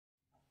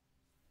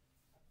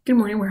Good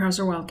morning,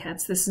 Weyerhaeuser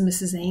Wildcats. This is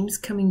Mrs. Ames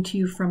coming to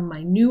you from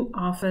my new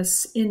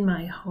office in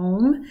my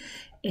home,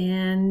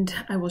 and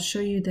I will show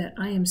you that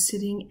I am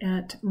sitting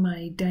at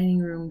my dining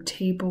room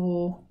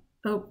table.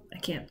 Oh, I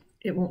can't.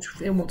 It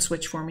won't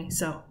switch for me,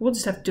 so we'll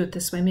just have to do it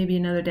this way, maybe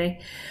another day.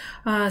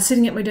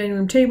 Sitting at my dining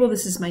room table.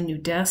 This is my new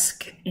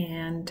desk,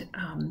 and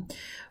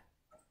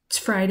it's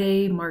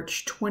Friday,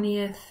 March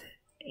 20th,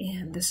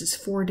 and this is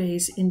 4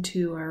 days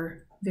into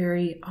our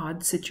very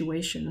odd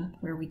situation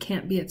where we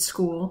can't be at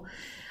school.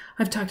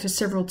 I've talked to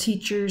several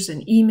teachers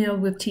and emailed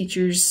with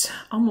teachers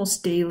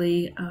almost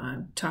daily,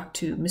 talked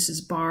to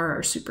Mrs. Barr,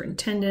 our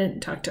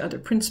superintendent, talked to other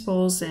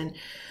principals, and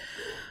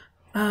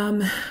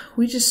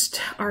we just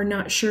are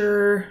not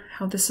sure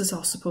how this is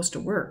all supposed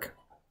to work.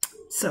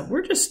 So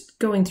we're just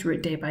going through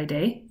it day by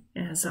day,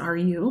 as are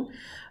you.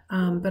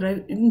 But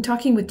in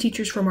talking with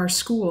teachers from our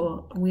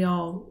school, we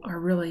all are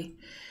really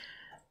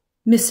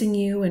missing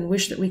you and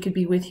wish that we could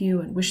be with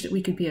you and wish that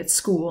we could be at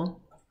school.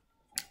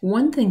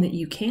 One thing that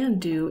you can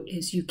do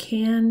is you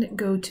can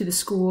go to the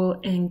school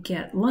and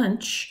get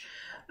lunch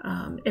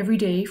every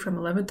day from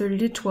 11:30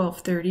 to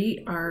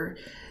 12:30. Our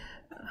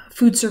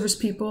food service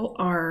people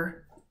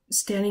are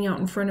standing out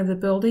in front of the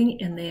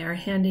building, and they are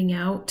handing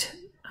out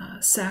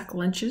sack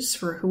lunches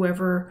for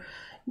whoever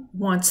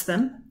wants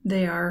them.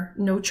 They are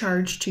no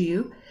charge to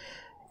you,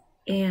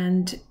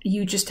 and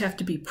you just have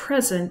to be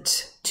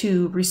present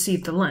to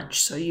receive the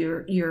lunch. So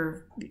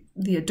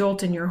the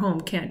adult in your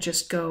home can't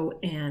just go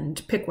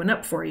and pick one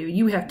up for you.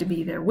 You have to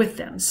be there with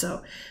them.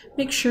 So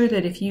make sure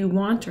that if you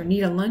want or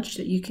need a lunch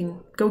that you can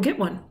go get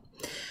one.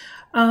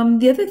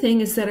 The other thing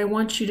is that I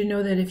want you to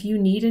know that if you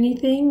need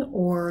anything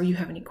or you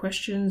have any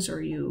questions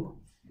or you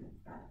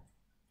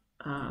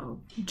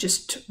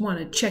just want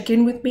to check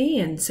in with me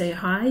and say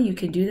hi, you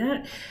can do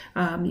that.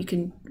 You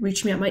can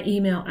reach me at my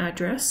email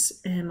address,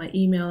 and my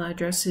email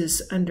address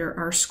is under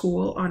our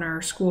school on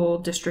our school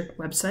district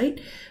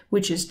website,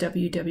 which is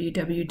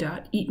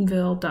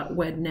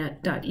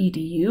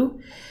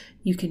www.eatonville.wednet.edu.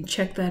 You can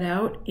check that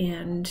out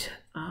and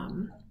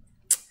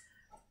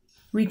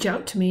reach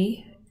out to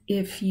me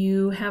if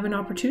you have an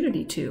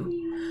opportunity to.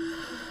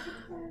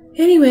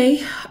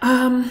 Anyway,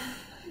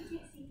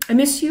 I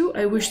miss you.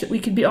 I wish that we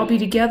could all be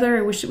together.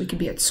 I wish that we could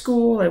be at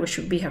school. I wish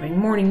we'd be having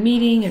morning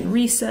meeting and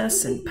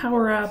recess and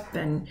power up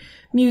and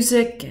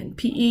music and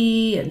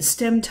PE and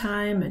STEM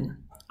time and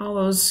all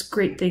those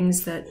great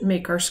things that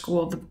make our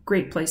school the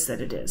great place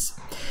that it is.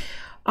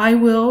 I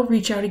will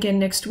reach out again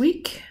next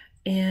week,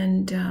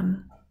 and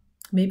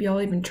maybe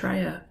I'll even try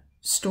a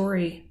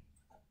story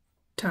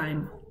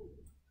time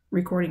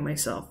recording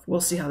myself. We'll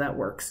see how that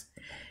works.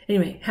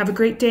 Anyway, have a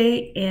great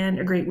day and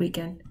a great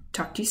weekend.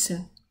 Talk to you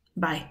soon.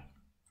 Bye.